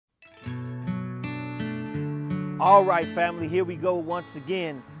All right, family, here we go once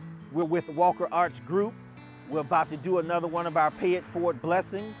again. We're with Walker Arts Group. We're about to do another one of our Pay It Forward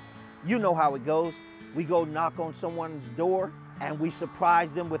blessings. You know how it goes. We go knock on someone's door and we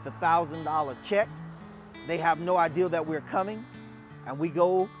surprise them with a $1,000 check. They have no idea that we're coming, and we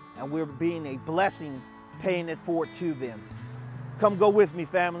go and we're being a blessing, paying it forward to them. Come go with me,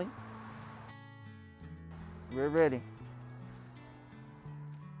 family. We're ready.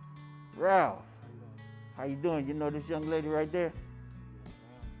 Ralph, how you doing? You know this young lady right there?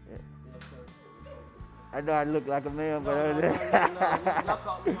 Yeah. Yes, sir. I know I look like a man, but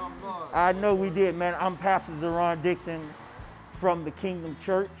No. I know we did, man. I'm Pastor Deron Dixon from the Kingdom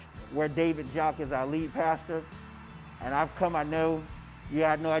Church, where David Jock is our lead pastor. And I've come, I know you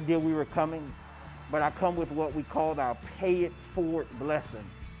had no idea we were coming, but I come with what we call our Pay It Forward blessing.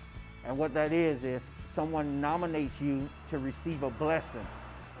 And what that is someone nominates you to receive a blessing.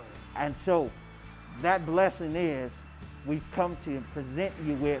 And so that blessing is, we've come to present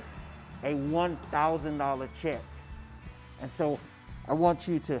you with a $1,000 check. And so I want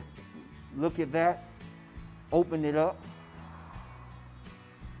you to look at that, open it up.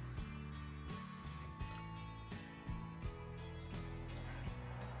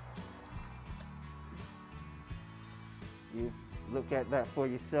 You look at that for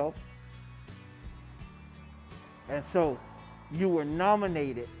yourself. And so you were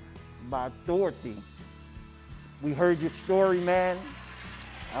nominated by Dorothy. We heard your story, man,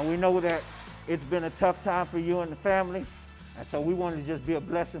 and we know that it's been a tough time for you and the family, and so we want to just be a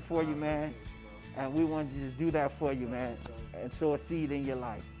blessing for you, man, and we want to just do that for you, man, and sow a seed in your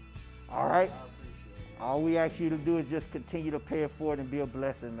life. All right? All we ask you to do is just continue to pay it forward and be a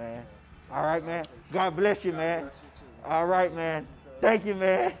blessing, man. All right, man? God bless you, man. All right, man. Thank you,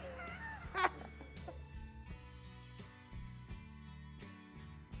 man.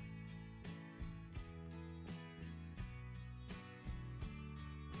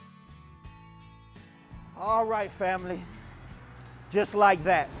 All right, family, just like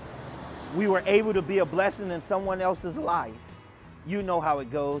that, we were able to be a blessing in someone else's life. You know how it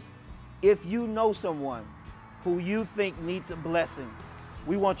goes. If you know someone who you think needs a blessing,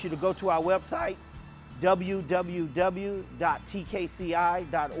 we want you to go to our website, www.tkci.org,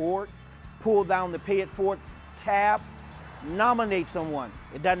 pull down the Pay It Forward tab, nominate someone.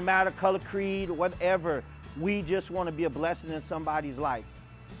 It doesn't matter, color, creed, whatever. We just want to be a blessing in somebody's life.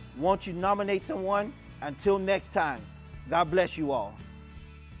 Once you nominate someone, until next time, God bless you all.